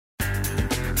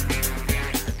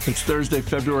It's Thursday,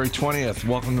 February 20th.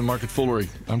 Welcome to Market Foolery.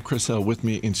 I'm Chris Hill. With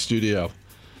me in studio,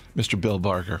 Mr. Bill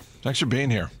Barker. Thanks for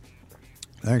being here.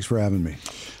 Thanks for having me.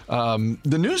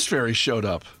 The News Fairy showed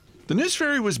up. The News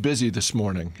Fairy was busy this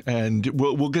morning, and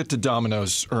we'll get to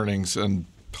Domino's earnings, and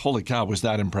holy cow, was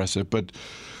that impressive. But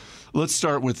let's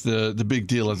start with the big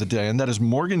deal of the day, and that is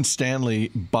Morgan Stanley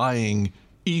buying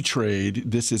E-Trade.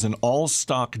 This is an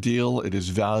all-stock deal. It is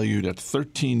valued at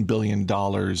 $13 billion,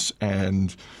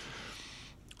 and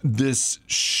this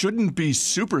shouldn't be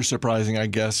super surprising, I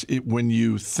guess, when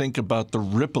you think about the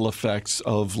ripple effects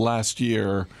of last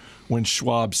year when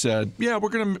Schwab said, yeah, we're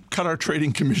going to cut our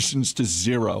trading commissions to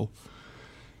zero,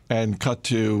 and cut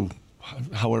to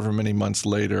however many months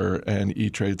later, and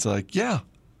E-Trade's like, yeah,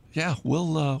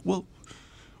 we'll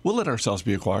let ourselves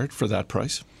be acquired for that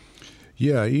price.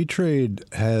 Yeah, E-Trade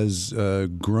has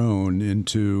grown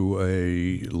into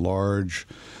a large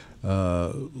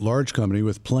company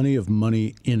with plenty of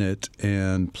money in it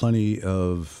and plenty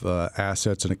of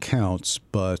assets and accounts,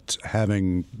 but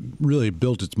having really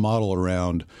built its model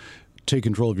around take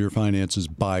control of your finances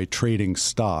by trading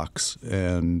stocks,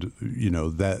 and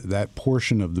that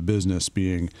portion of the business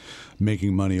being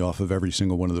making money off of every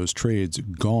single one of those trades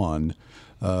gone.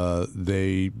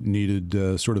 They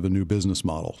needed sort of a new business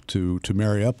model to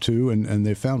marry up to, and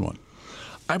they found one.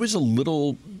 I was a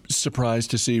little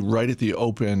surprised to see right at the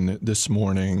open this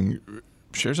morning,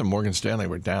 shares of Morgan Stanley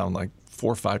were down like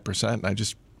 4 or 5%. And I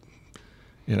just,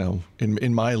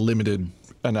 in my limited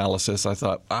analysis, I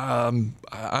thought, I'm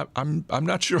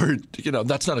not sure.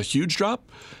 That's not a huge drop,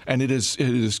 and it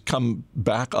has come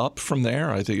back up from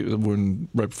there. I think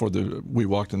right before we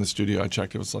walked in the studio, I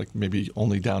checked. It was like maybe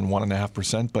only down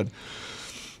 1.5%, but.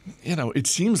 It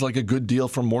seems like a good deal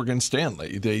for Morgan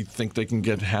Stanley. They think they can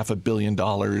get $500 million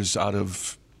out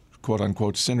of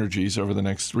quote-unquote synergies over the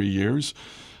next 3 years.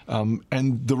 And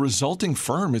the resulting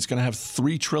firm is going to have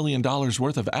 $3 trillion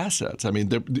worth of assets. I mean,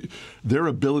 their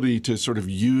ability to sort of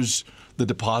use the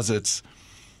deposits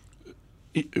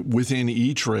within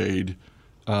E-Trade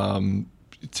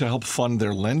to help fund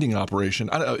their lending operation.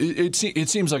 I don't know. It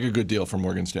seems like a good deal for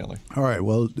Morgan Stanley. All right.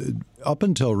 Well, up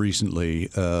until recently,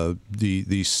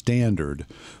 the standard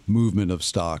movement of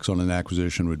stocks on an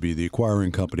acquisition would be the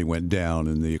acquiring company went down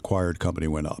and the acquired company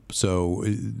went up. So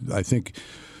I think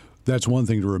that's one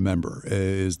thing to remember,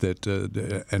 is that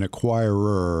an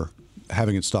acquirer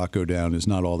having its stock go down is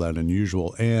not all that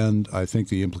unusual. And I think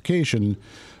the implication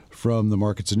from the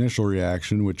market's initial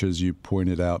reaction, which, as you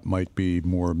pointed out, might be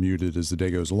more muted as the day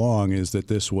goes along, is that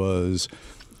this was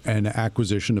an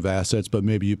acquisition of assets, but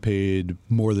maybe you paid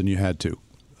more than you had to.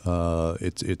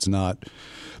 It's not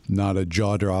a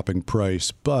jaw-dropping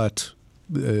price, but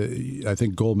I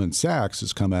think Goldman Sachs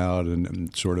has come out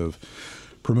and sort of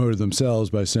promoted themselves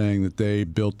by saying that they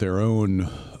built their own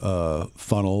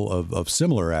funnel of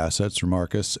similar assets for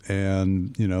Marcus,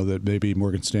 and that maybe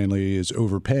Morgan Stanley is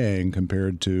overpaying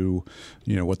compared to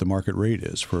what the market rate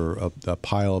is for a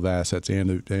pile of assets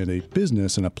and a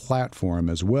business and a platform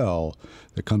as well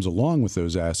that comes along with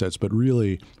those assets. But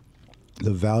really,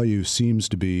 the value seems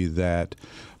to be that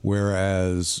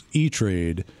whereas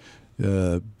E-Trade,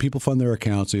 people fund their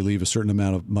accounts, they leave a certain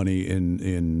amount of money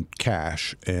in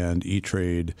cash, and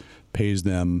E-Trade pays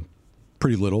them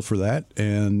pretty little for that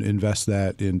and invests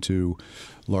that into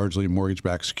largely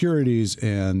mortgage-backed securities.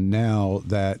 And now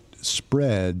that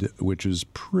spread, which is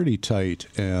pretty tight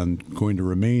and going to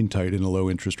remain tight in a low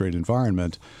interest rate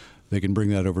environment, they can bring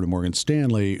that over to Morgan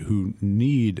Stanley, who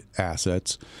need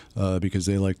assets because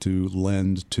they like to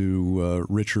lend to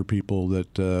richer people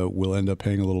that will end up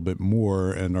paying a little bit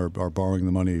more and are borrowing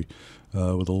the money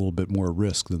with a little bit more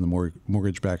risk than the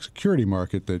mortgage-backed security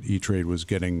market that E-Trade was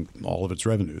getting all of its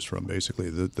revenues from, basically,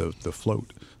 the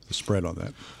float, the spread on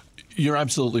that. You're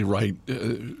absolutely right.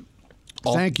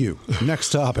 Thank you.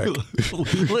 Next topic.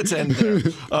 Let's end there.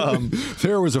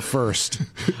 There was a first.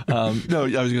 No, I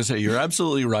was going to say, you're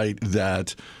absolutely right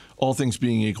that all things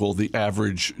being equal, the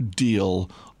average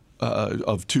deal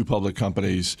of two public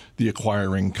companies, the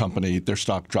acquiring company, their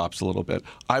stock drops a little bit.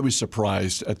 I was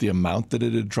surprised at the amount that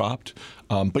it had dropped.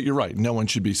 But you're right. No one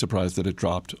should be surprised that it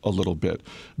dropped a little bit.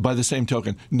 By the same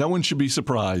token, no one should be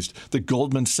surprised that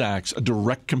Goldman Sachs, a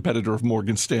direct competitor of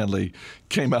Morgan Stanley,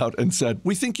 came out and said,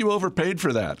 we think you overpaid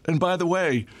for that. And by the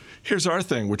way, here's our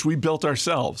thing, which we built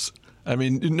ourselves. I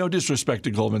mean, no disrespect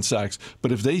to Goldman Sachs,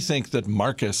 but if they think that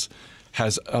Marcus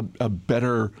has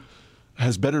better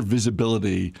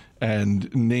visibility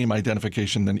and name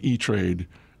identification than E-Trade,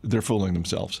 they're fooling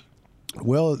themselves.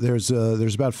 Well, there's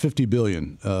about $50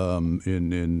 billion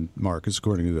in Marcus,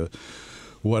 according to the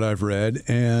what I've read.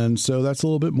 And so that's a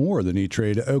little bit more than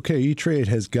E-Trade. Okay, E-Trade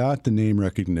has got the name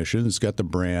recognition, it's got the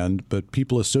brand, but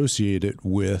people associate it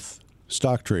with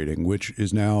stock trading, which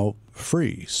is now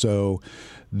free. So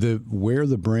where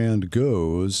the brand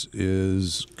goes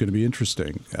is going to be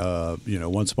interesting.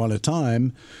 Once upon a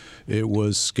time, it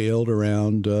was scaled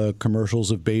around commercials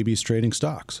of babies trading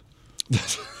stocks.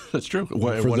 That's true.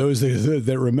 For those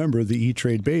that remember the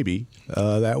E-Trade baby,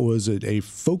 that was a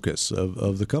focus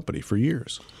of the company for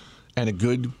years. And a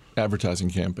good advertising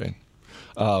campaign.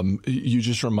 You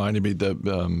just reminded me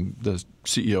the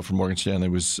CEO from Morgan Stanley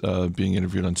was being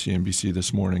interviewed on CNBC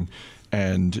this morning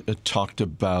and talked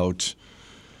about,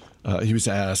 he was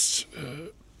asked,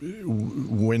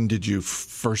 when did you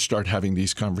first start having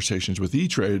these conversations with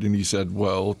E-Trade? And he said,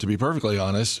 well, to be perfectly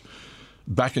honest,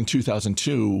 back in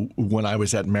 2002 when I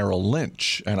was at Merrill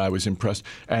Lynch, and I was impressed.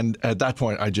 And at that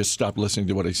point, I just stopped listening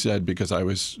to what he said because I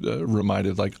was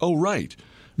reminded, like, oh, right,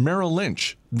 Merrill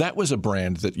Lynch, that was a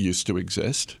brand that used to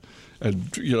exist.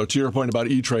 And, to your point about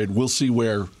E-Trade, we'll see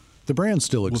where... The brand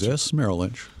still exists, Merrill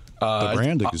Lynch. The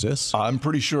brand exists. I'm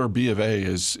pretty sure B of A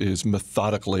is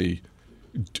methodically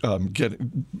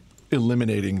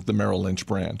eliminating the Merrill Lynch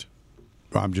brand.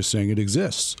 I'm just saying it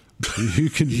exists. You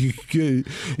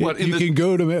can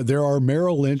go to. There are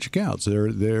Merrill Lynch accounts.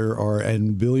 There are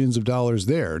and billions of dollars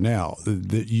there. Now,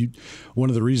 one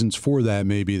of the reasons for that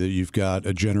may be that you've got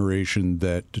a generation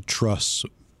that trusts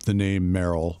the name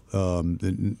Merrill.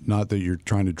 Not that you're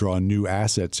trying to draw new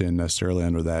assets in necessarily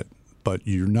under that, but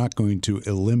you're not going to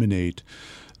eliminate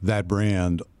that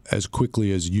brand as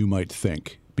quickly as you might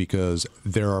think, because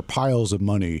there are piles of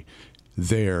money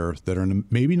there that are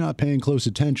maybe not paying close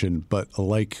attention, but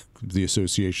like the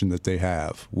association that they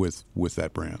have with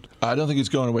that brand. I don't think it's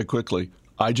going away quickly.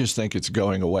 I just think it's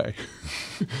going away.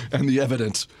 And the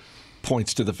evidence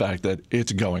points to the fact that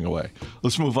it's going away.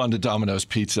 Let's move on to Domino's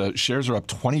Pizza. Shares are up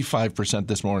 25%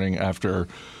 this morning after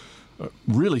a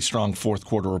really strong fourth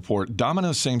quarter report.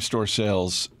 Domino's same-store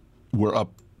sales were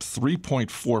up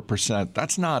 3.4%.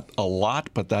 That's not a lot,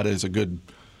 but that is a good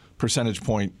percentage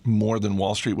point more than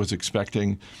Wall Street was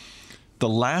expecting. The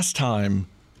last time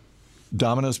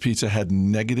Domino's Pizza had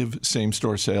negative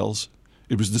same-store sales,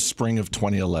 it was the spring of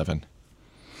 2011.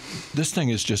 This thing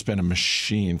has just been a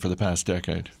machine for the past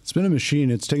decade. It's been a machine.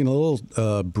 It's taken a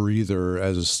little breather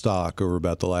as a stock over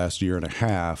about the last year and a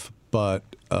half, but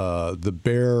the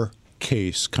bear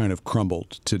case kind of crumbled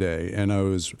today. And I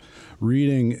was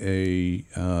reading a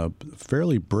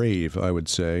fairly brave, I would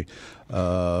say,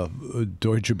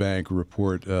 Deutsche Bank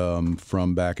report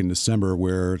from back in December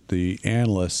where the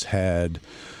analysts had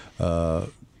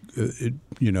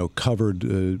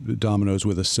covered Domino's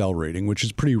with a sell rating, which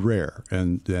is pretty rare.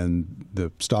 And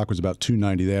the stock was about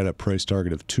 $290. They had a price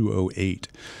target of $208.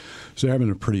 So they're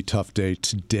having a pretty tough day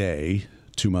today,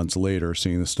 2 months later,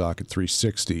 seeing the stock at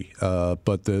 $360.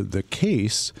 But the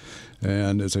case,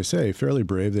 and as I say, fairly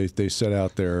brave, they set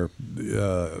out their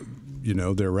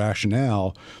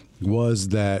rationale was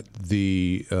that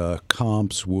the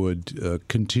comps would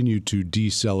continue to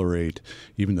decelerate,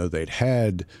 even though they'd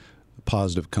had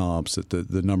positive comps, that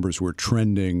the numbers were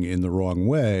trending in the wrong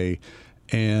way.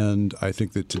 And I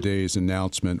think that today's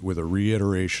announcement, with a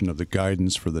reiteration of the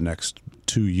guidance for the next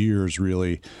 2 years,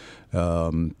 really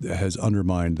has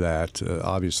undermined that.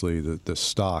 Obviously, the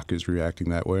stock is reacting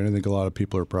that way. And I think a lot of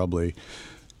people are probably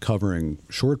covering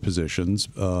short positions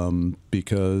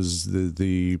because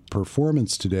the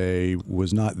performance today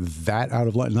was not that out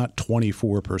of line, not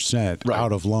 24% right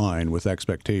out of line with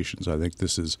expectations. I think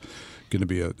this is going to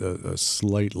be a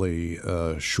slightly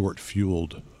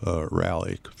short-fueled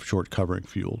rally, short-covering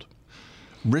fueled.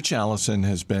 Rich Allison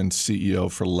has been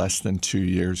CEO for less than 2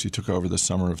 years. He took over the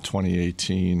summer of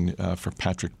 2018 for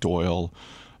Patrick Doyle.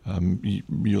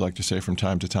 You like to say from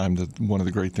time to time that one of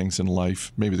the great things in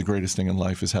life, maybe the greatest thing in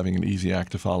life, is having an easy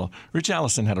act to follow. Rich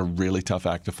Allison had a really tough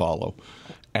act to follow,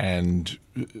 and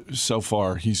so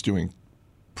far he's doing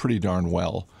pretty darn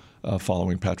well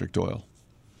following Patrick Doyle.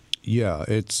 Yeah,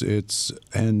 it's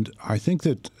and I think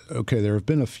that, okay, there have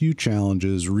been a few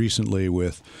challenges recently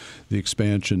with the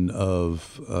expansion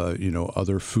of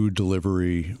other food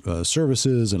delivery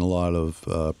services and a lot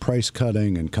of price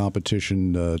cutting and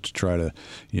competition to try to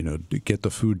get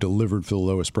the food delivered for the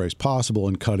lowest price possible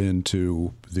and cut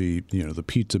into the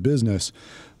pizza business.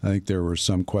 I think there were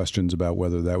some questions about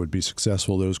whether that would be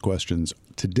successful. Those questions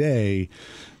today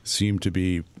seem to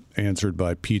be answered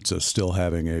by pizza still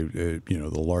having the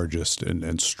largest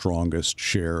and strongest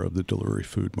share of the delivery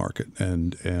food market,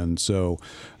 and so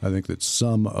I think that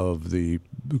some of the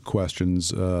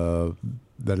questions that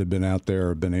have been out there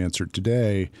have been answered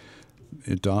today.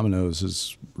 Domino's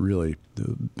has really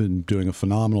been doing a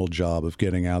phenomenal job of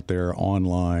getting out there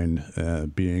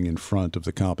online, being in front of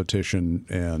the competition,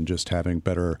 and just having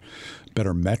better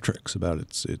metrics about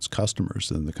its customers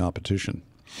than the competition.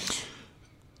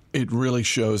 It really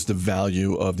shows the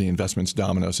value of the investments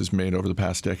Domino's has made over the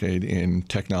past decade in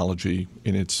technology,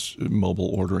 in its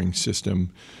mobile ordering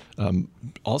system.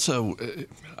 Also,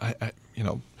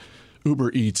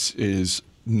 Uber Eats is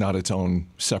not its own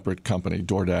separate company.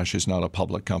 DoorDash is not a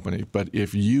public company. But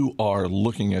if you are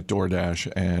looking at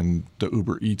DoorDash and the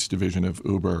Uber Eats division of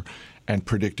Uber and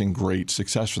predicting great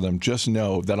success for them, just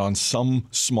know that on some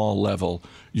small level,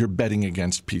 you're betting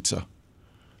against pizza.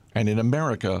 And in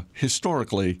America,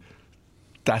 historically,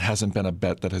 that hasn't been a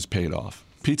bet that has paid off.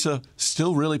 Pizza,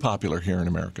 still really popular here in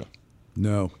America.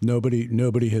 No,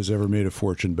 nobody has ever made a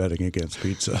fortune betting against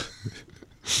pizza.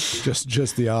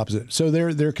 just the opposite. So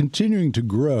they're continuing to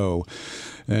grow,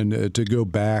 and to go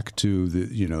back to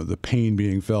the pain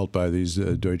being felt by these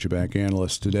Deutsche Bank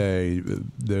analysts today.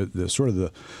 The sort of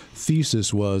the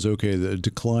thesis was, okay, the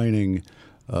declining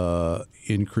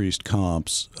increased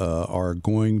comps are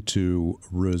going to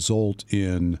result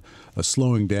in a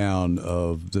slowing down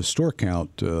of the store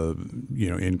count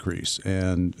increase,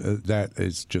 and that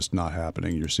is just not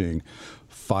happening. You're seeing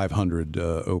 500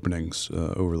 openings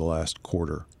over the last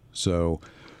quarter, so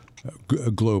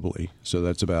globally. So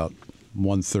that's about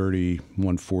 130,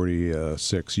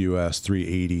 146 U.S.,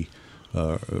 380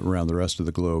 around the rest of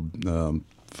the globe.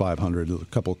 500, a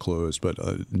couple closed, but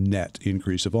a net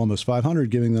increase of almost 500,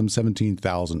 giving them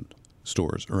 17,000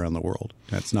 stores around the world.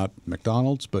 That's not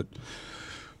McDonald's, but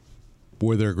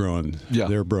boy, they're growing. Yeah.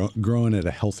 They're growing at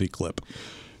a healthy clip.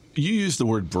 You used the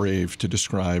word brave to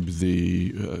describe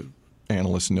the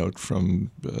analyst note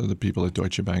from the people at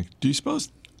Deutsche Bank. Do you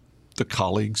suppose the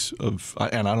colleagues of,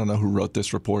 and I don't know who wrote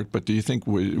this report, but do you think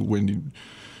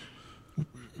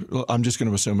I'm just going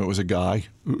to assume it was a guy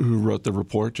who wrote the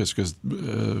report, just because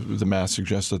the math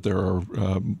suggests that there are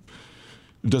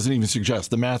doesn't even suggest.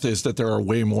 The math is that there are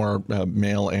way more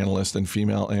male analysts than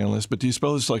female analysts. But do you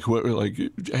suppose like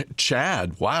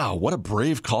Chad? Wow, what a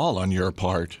brave call on your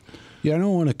part. Yeah, I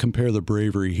don't want to compare the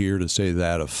bravery here to say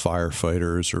that of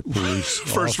firefighters or police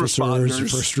first officers, responders.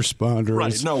 First responders.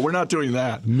 Right. No, we're not doing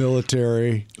that.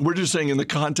 Military. We're just saying in the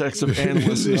context of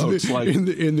analyst notes. In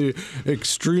the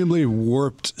extremely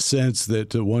warped sense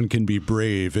that one can be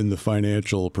brave in the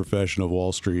financial profession of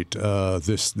Wall Street,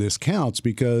 this counts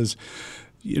because,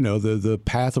 the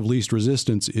path of least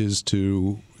resistance is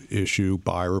to issue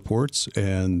buy reports,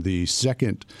 and the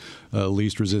second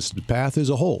least resistant path is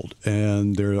a hold.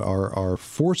 And there are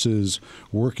forces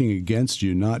working against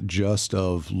you, not just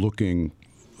of looking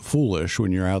foolish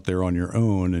when you're out there on your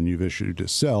own and you've issued to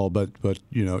sell, but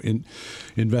in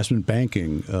investment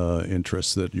banking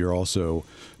interests that you're also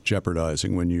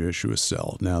jeopardizing when you issue a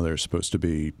sell. Now there's supposed to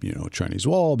be a Chinese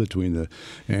wall between the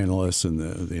analysts and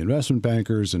the investment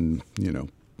bankers, and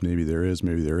maybe there is,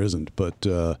 maybe there isn't, but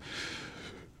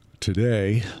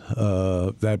today,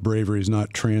 that bravery is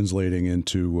not translating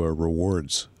into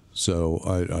rewards. So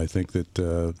I think that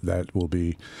that will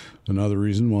be another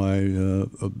reason why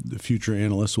the future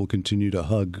analysts will continue to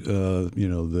hug,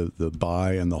 the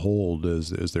buy and the hold as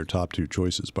their top two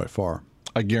choices by far.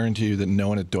 I guarantee you that no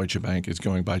one at Deutsche Bank is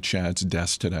going by Chad's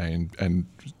desk today and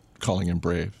calling him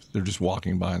brave. They're just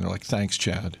walking by and they're like, "Thanks,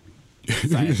 Chad."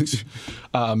 Thanks.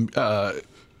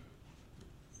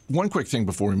 One quick thing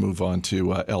before we move on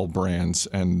to L Brands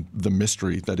and the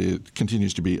mystery that it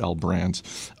continues to be L Brands.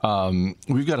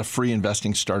 We've got a free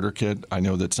investing starter kit. I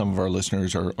know that some of our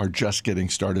listeners are just getting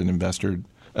started investing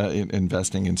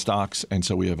in stocks, and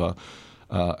so we have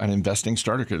an investing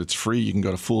starter kit. It's free. You can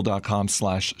go to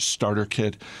fool.com/starter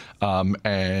kit,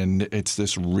 and it's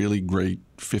this really great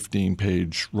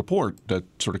 15-page report that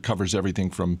sort of covers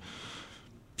everything from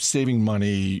saving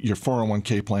money, your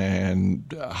 401k plan,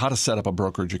 how to set up a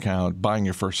brokerage account, buying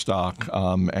your first stock,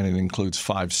 and it includes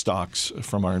 5 stocks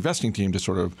from our investing team to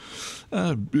sort of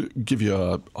give you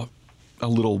a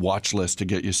little watch list to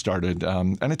get you started.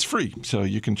 And it's free, so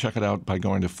you can check it out by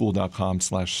going to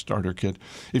fool.com/starter kit.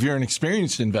 If you're an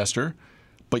experienced investor,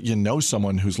 but you know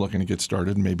someone who's looking to get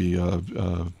started, maybe a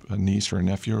niece or a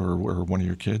nephew or one of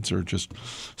your kids or just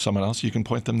someone else, you can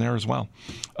point them there as well.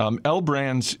 L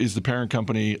Brands is the parent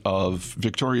company of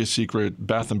Victoria's Secret,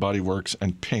 Bath & Body Works,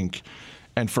 and Pink.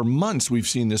 And for months, we've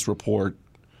seen this report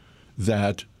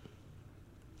that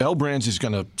L Brands is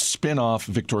going to spin off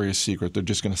Victoria's Secret. They're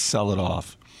just going to sell it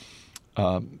off.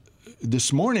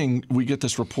 This morning, we get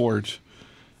this report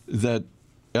that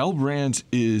L Brands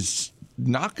is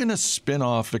not going to spin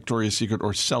off Victoria's Secret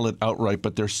or sell it outright,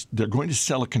 but they're going to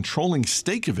sell a controlling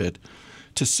stake of it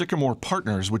to Sycamore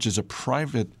Partners, which is a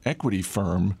private equity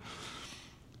firm.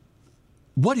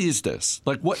 What is this?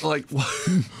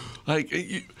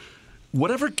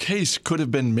 Whatever case could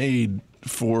have been made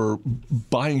for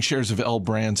buying shares of L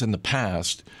Brands in the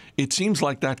past, it seems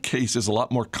like that case is a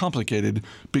lot more complicated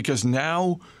because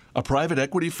now a private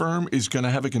equity firm is going to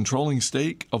have a controlling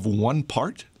stake of one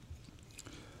part?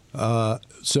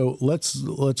 So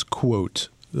let's quote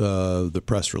the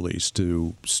press release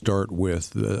to start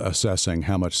with assessing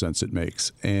how much sense it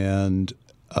makes. And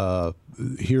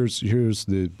here's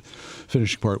the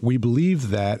finishing part. We believe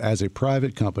that as a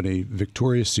private company,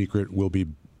 Victoria's Secret will be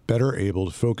better able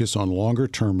to focus on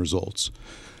longer-term results.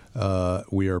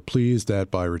 We are pleased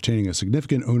that by retaining a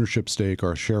significant ownership stake,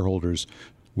 our shareholders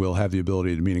will have the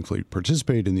ability to meaningfully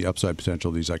participate in the upside potential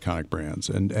of these iconic brands.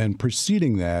 And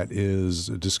preceding that is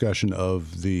a discussion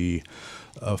of the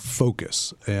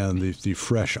focus and the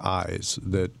fresh eyes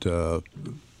that the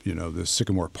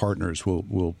Sycamore Partners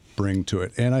will bring to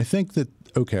it. And I think that,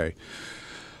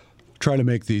 try to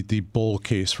make the bull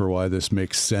case for why this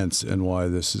makes sense and why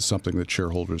this is something that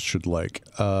shareholders should like.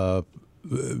 L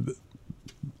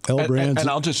Brands. And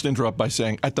I'll just interrupt by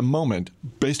saying, at the moment,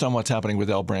 based on what's happening with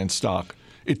L Brands stock,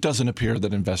 it doesn't appear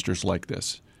that investors like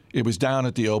this. It was down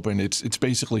at the open. It's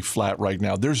basically flat right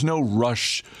now. There's no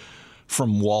rush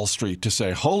from Wall Street to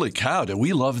say, holy cow, do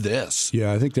we love this?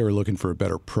 Yeah, I think they were looking for a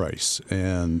better price.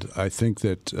 And I think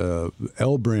that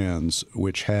L Brands,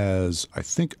 which has, I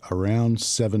think, around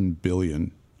 $7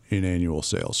 billion in annual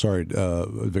sales,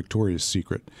 Victoria's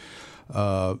Secret,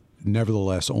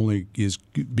 nevertheless only is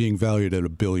being valued at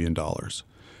 $1 billion.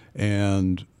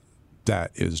 And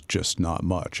that is just not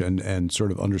much and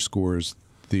sort of underscores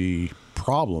the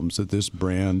problems that this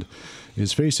brand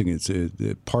is facing.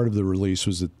 Part of the release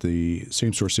was that the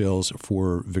same-store sales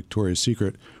for Victoria's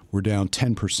Secret were down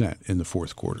 10% in the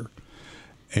fourth quarter.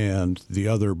 And the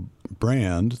other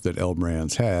brand that L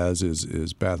Brands has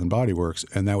is Bath & Body Works,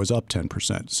 and that was up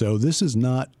 10%. So this is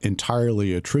not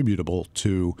entirely attributable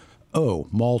to,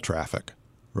 mall traffic,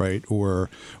 right? Or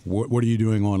what are you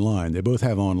doing online? They both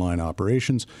have online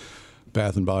operations.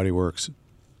 Bath & Body Works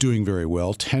doing very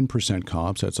well, 10%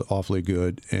 comps. That's awfully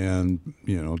good. And,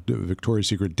 Victoria's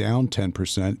Secret down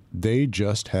 10%. They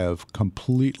just have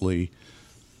completely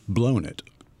blown it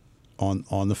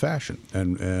on the fashion.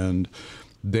 And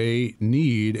they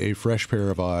need a fresh pair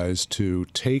of eyes to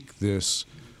take this,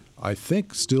 I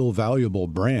think, still valuable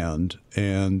brand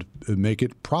and make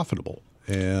it profitable.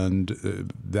 And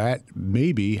that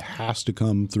maybe has to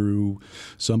come through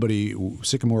somebody.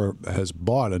 Sycamore has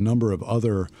bought a number of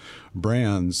other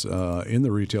brands in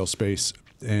the retail space,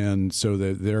 and so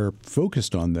that they're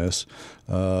focused on this.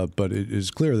 But it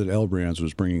is clear that L Brands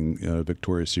was bringing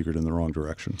Victoria's Secret in the wrong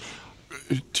direction.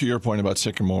 To your point about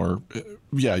Sycamore,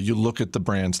 you look at the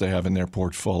brands they have in their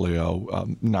portfolio,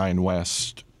 Nine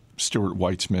West, Stuart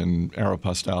Weitzman,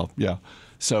 Aéropostale,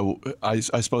 So I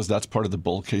suppose that's part of the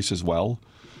bull case as well.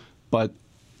 But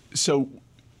so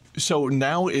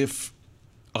now if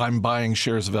I'm buying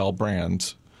shares of L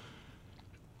Brands,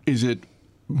 is it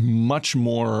much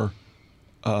more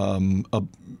driven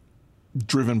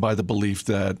by the belief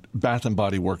that Bath &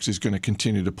 Body Works is going to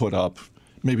continue to put up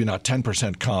maybe not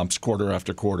 10% comps quarter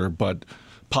after quarter, but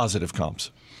positive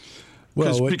comps?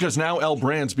 Because now L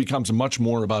Brands becomes much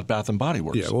more about Bath & Body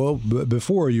Works. Yeah, well,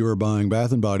 before you were buying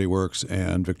Bath & Body Works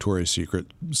and Victoria's Secret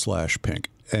 / Pink,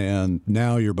 and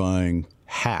now you're buying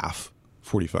half,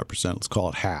 45%, let's call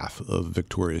it half of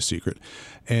Victoria's Secret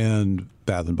and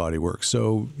Bath & Body Works.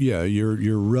 So,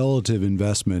 your relative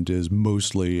investment is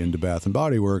mostly into Bath &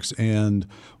 Body Works, and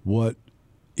what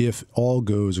if all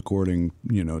goes according,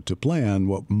 to plan,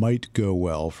 what might go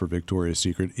well for Victoria's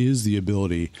Secret is the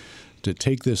ability to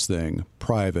take this thing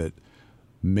private,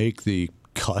 make the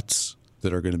cuts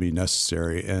that are going to be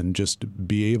necessary, and just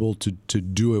be able to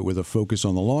do it with a focus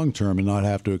on the long term and not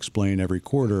have to explain every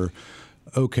quarter,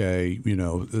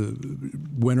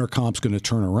 when are comps going to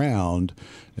turn around,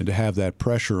 and to have that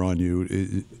pressure on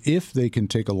you. If they can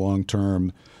take a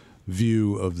long-term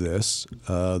view of this,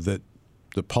 that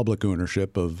the public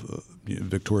ownership of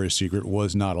Victoria's Secret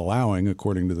was not allowing,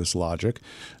 according to this logic,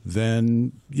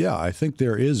 then I think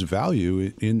there is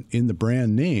value in the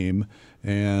brand name,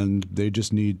 and they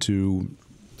just need to.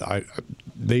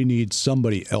 They need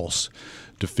somebody else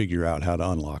to figure out how to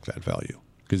unlock that value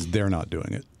because they're not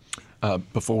doing it.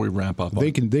 Before we wrap up,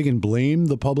 they can blame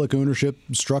the public ownership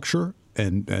structure,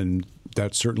 and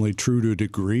that's certainly true to a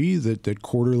degree that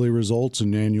quarterly results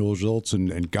and annual results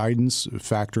and guidance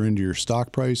factor into your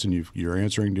stock price, and you're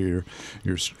answering to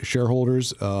your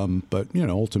shareholders. But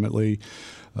ultimately,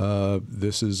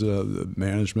 this is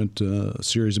a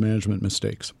series of management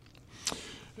mistakes.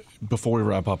 before we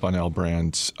wrap up on L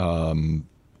Brands,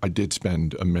 I did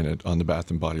spend a minute on the Bath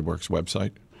and Body Works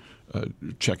website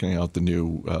checking out the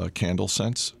new candle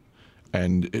scents,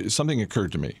 and something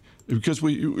occurred to me because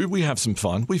we have some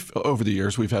fun. Over the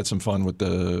years we've had some fun with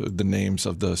the names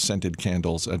of the scented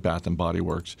candles at Bath and Body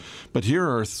Works, but here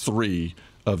are 3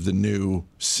 of the new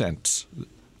scents: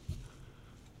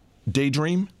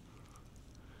 Daydream,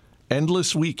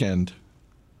 Endless Weekend,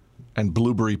 and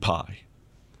Blueberry Pie.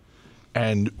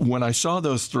 And when I saw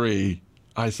those 3,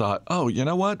 I thought, oh, you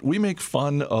know what? We make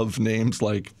fun of names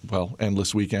like, well,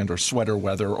 Endless Weekend or Sweater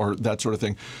Weather or that sort of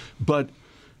thing. But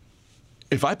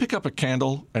if I pick up a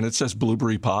candle and it says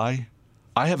Blueberry Pie,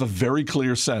 I have a very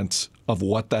clear sense of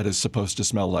what that is supposed to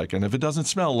smell like. And if it doesn't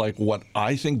smell like what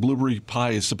I think Blueberry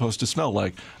Pie is supposed to smell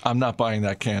like, I'm not buying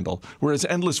that candle. Whereas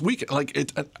Endless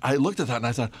Weekend, I looked at that and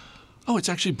I thought, oh, it's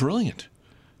actually brilliant.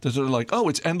 They're like, oh,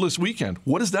 it's Endless Weekend.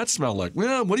 What does that smell like?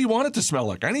 Well, what do you want it to smell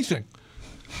like? Anything.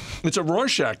 It's a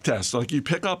Rorschach test. Like you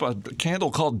pick up a candle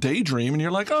called Daydream and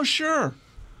you're like, oh, sure.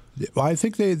 I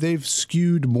think they've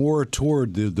skewed more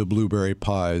toward the Blueberry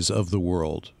Pies of the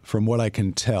world, from what I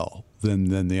can tell,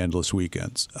 than the Endless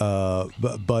Weekends.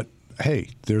 But hey,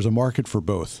 there's a market for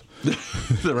both.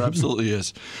 There absolutely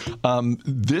is.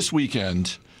 This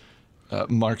weekend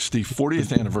marks the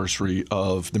 40th anniversary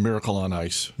of the Miracle on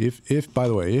Ice. If by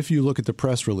the way, if you look at the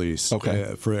press release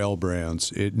for L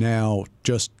Brands, it now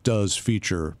just does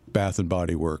feature Bath and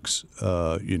Body Works,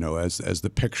 as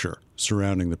the picture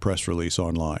surrounding the press release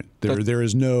online. There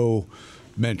is no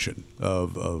mention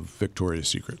of Victoria's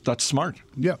Secret. That's smart.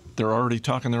 Yeah, they're already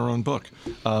talking their own book.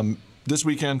 This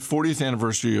weekend, 40th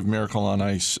anniversary of Miracle on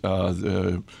Ice,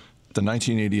 the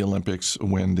 1980 Olympics,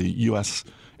 when the U.S.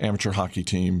 amateur hockey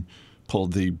team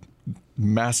pulled the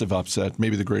massive upset,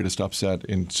 maybe the greatest upset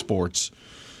in sports,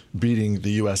 beating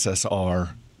the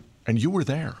USSR. And you were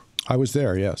there. I was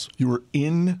there, yes. You were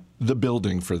in the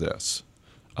building for this.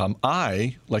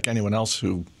 I, like anyone else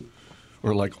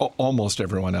or like almost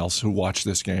everyone else who watched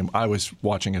this game, I was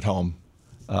watching at home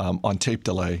on tape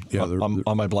delay on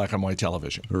my black and white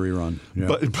television. A rerun.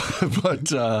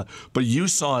 Yeah. But you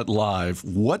saw it live.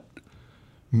 What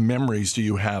memories do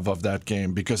you have of that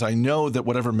game? Because I know that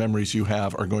whatever memories you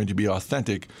have are going to be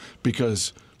authentic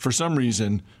because for some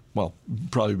reason, well,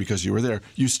 probably because you were there,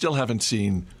 you still haven't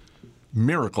seen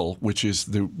Miracle, which is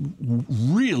the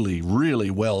really,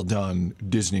 really well done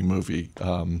Disney movie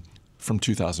from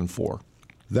 2004.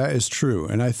 That is true.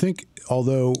 And I think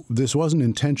although this wasn't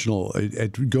intentional,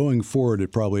 going forward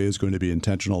it probably is going to be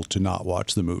intentional to not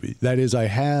watch the movie. That is, I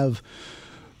have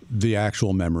the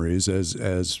actual memories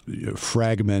as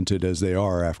fragmented as they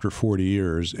are after 40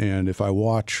 years, and if I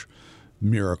watch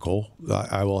Miracle,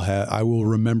 I will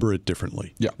remember it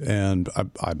differently. Yeah, and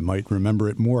I might remember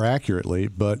it more accurately,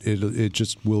 but it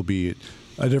just will be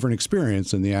a different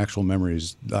experience than the actual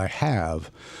memories I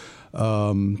have,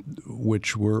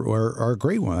 which are a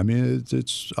great one. I mean,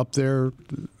 it's up there,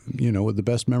 with the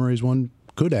best memories one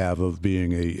could have of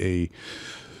being a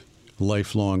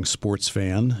lifelong sports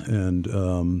fan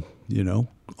and,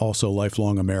 also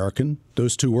lifelong American.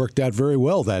 Those two worked out very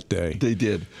well that day. They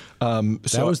did.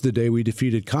 That was the day we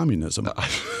defeated communism.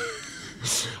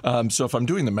 So if I'm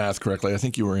doing the math correctly, I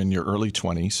think you were in your early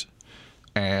 20s.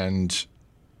 And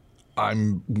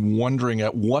I'm wondering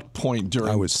at what point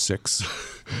during... I was 6.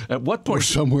 At what point... Or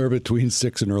somewhere between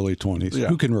 6 and early 20s. Yeah.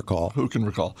 Who can recall? Who can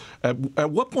recall? At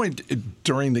what point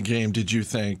during the game did you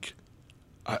think...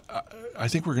 I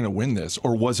think we're going to win this?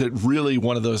 Or was it really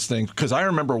one of those things? Because I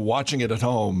remember watching it at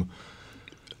home.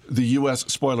 The U.S.,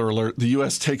 spoiler alert, the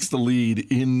U.S. takes the lead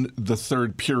in the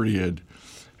third period.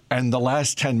 And the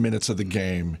last 10 minutes of the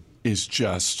game is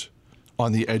just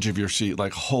on the edge of your seat.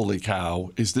 Like, holy cow,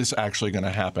 is this actually going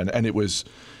to happen? And it was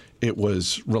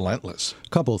relentless. A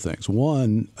couple of things.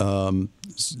 One,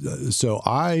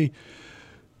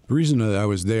 the reason that I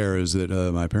was there is that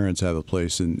my parents have a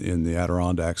place in the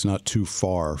Adirondacks not too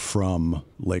far from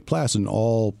Lake Placid.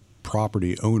 All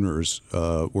property owners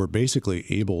were basically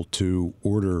able to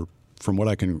order, from what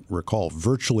I can recall,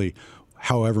 virtually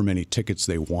however many tickets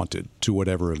they wanted to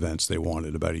whatever events they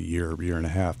wanted about a year and a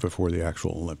half before the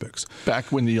actual Olympics.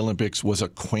 Back when the Olympics was a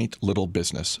quaint little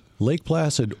business. Lake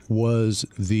Placid was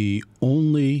the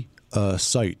only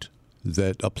site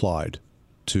that applied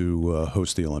to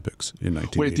host the Olympics in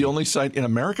 1980. Wait, the only site in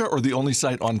America or the only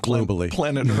site on globally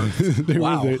planet Earth?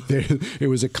 Wow. It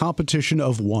was a competition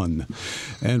of one.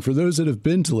 And for those that have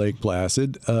been to Lake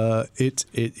Placid,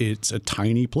 it's a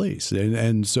tiny place.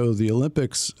 And so the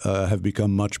Olympics have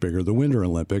become much bigger. The Winter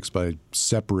Olympics, by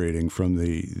separating from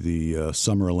the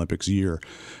Summer Olympics year,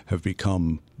 have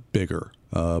become bigger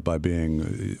by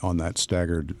being on that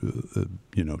staggered,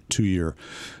 2-year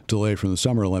delay from the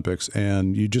Summer Olympics.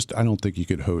 And I don't think you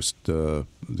could host the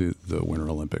Winter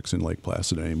Olympics in Lake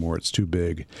Placid anymore. It's too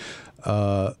big.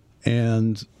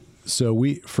 And so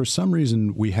for some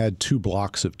reason, we had 2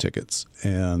 blocks of tickets,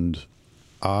 and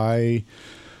I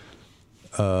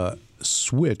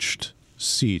switched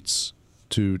seats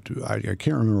I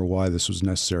can't remember why this was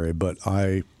necessary, but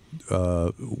I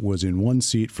was in one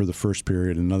seat for the first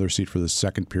period, another seat for the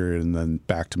second period, and then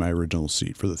back to my original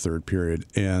seat for the third period.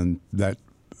 And that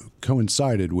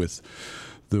coincided with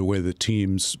the way the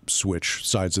teams switch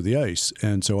sides of the ice.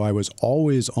 And so I was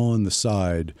always on the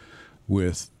side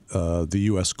with the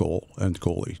U.S. goal and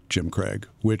goalie, Jim Craig,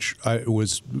 which I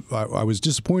was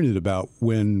disappointed about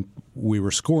when we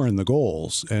were scoring the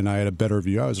goals, and I had a better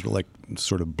view. I was like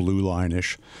sort of blue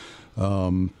line-ish.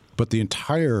 But the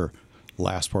entire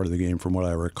last part of the game, from what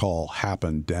I recall,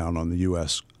 happened down on the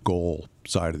U.S. goal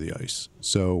side of the ice.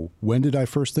 So when did I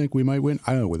first think we might win?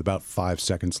 I don't know, with about 5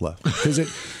 seconds left. Because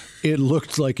it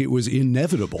looked like it was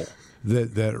inevitable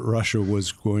that Russia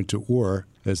was going to, or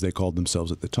as they called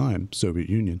themselves at the time, Soviet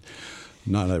Union.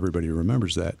 Not everybody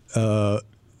remembers that.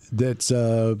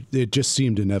 It just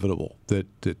seemed inevitable that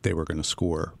they were going to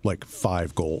score like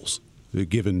 5 goals,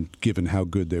 given how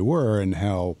good they were and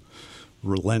how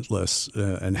relentless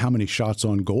and how many shots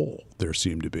on goal there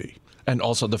seemed to be. And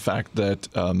also the fact that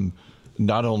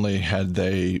not only had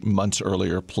they months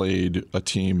earlier played a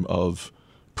team of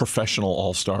professional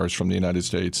all-stars from the United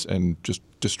States and just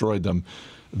destroyed them,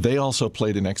 they also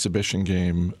played an exhibition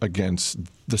game against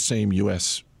the same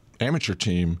U.S. amateur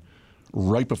team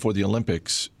right before the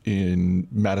Olympics in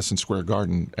Madison Square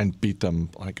Garden and beat them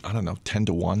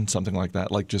 10-1, something like that.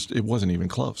 It wasn't even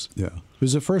close. Yeah. It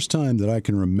was the first time that I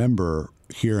can remember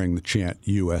hearing the chant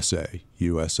USA,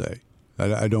 USA.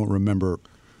 I don't remember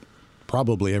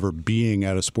probably ever being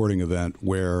at a sporting event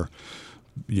where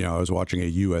I was watching a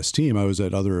U.S. team. I was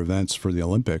at other events for the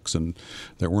Olympics, and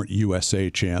there weren't USA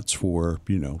chants for,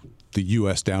 the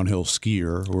U.S. downhill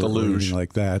skier or anything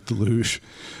like that. The luge.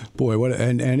 Boy, what!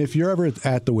 And if you're ever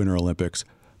at the Winter Olympics,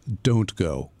 don't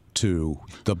go to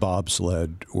the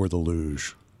bobsled or the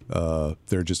luge.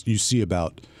 You see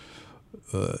about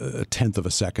a tenth of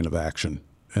a second of action,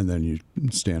 and then you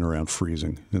stand around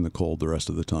freezing in the cold the rest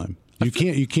of the time. You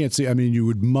can't see. I mean, you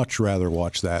would much rather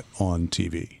watch that on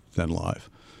TV than live.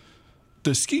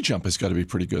 The ski jump has got to be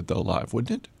pretty good though live,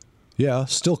 wouldn't it? Yeah,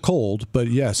 still cold, but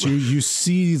yes, you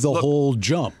see the whole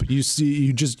jump. You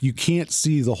can't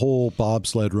see the whole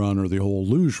bobsled run or the whole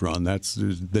luge run. That's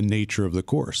the nature of the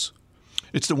course.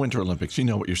 It's the Winter Olympics. You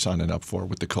know what you're signing up for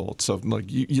with the cold. So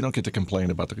you don't get to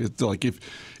complain about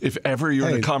if ever you're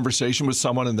in a conversation with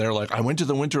someone and they're like, I went to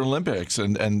the Winter Olympics,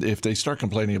 and if they start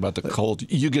complaining about the cold,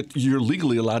 you're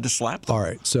legally allowed to slap them. All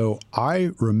right. So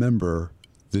I remember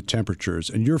the temperatures,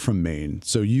 and you're from Maine,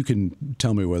 so you can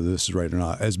tell me whether this is right or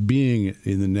not, as being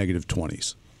in the negative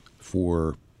 20s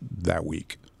for that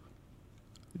week.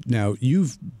 Now, No,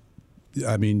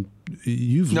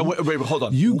 wait, hold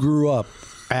on. You grew up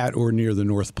at or near the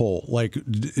North Pole.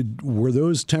 Were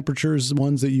those temperatures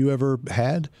ones that you ever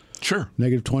had? Sure.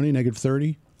 Negative 20, negative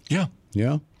 30? Yeah.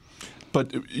 Yeah?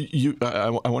 But I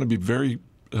want to be very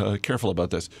careful about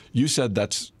this. You said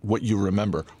that's what you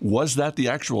remember. Was that the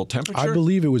actual temperature? I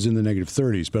believe it was in the negative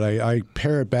 30s, but I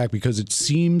pare it back because it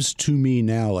seems to me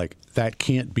now like that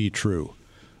can't be true.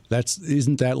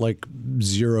 Isn't that like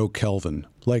 0 Kelvin?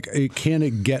 Can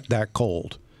it get that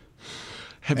cold?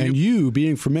 You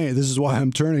being from Maine, this is why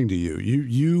I'm turning to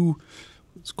you.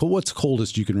 What's the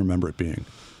coldest you can remember it being?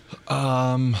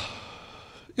 30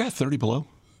 below.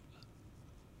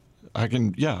 I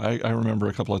remember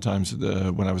a couple of times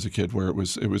when I was a kid where it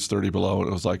was 30 below. And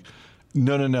it was like,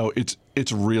 no, it's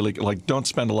really don't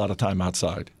spend a lot of time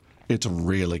outside. It's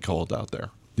really cold out there.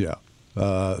 Yeah.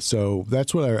 So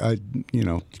that's what I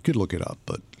you could look it up,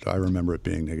 but I remember it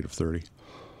being negative 30.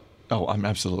 Oh, I'm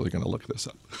absolutely going to look this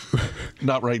up.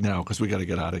 Not right now, because we got to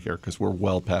get out of here, because we're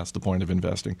well past the point of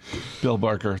investing. Bill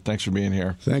Barker, thanks for being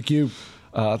here. Thank you.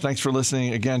 Thanks for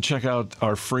listening. Again, check out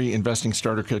our free investing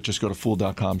starter kit. Just go to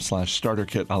fool.com/starter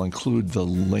kit. I'll include the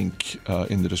link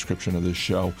in the description of this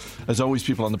show. As always,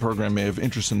 people on the program may have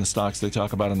interest in the stocks they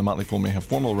talk about, and the Motley Fool may have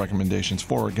formal recommendations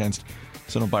for or against.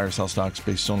 So don't buy or sell stocks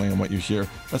based solely on what you hear.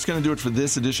 That's going to do it for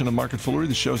this edition of Market Foolery.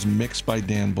 The show's mixed by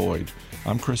Dan Boyd.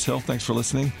 I'm Chris Hill. Thanks for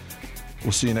listening.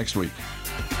 We'll see you next week.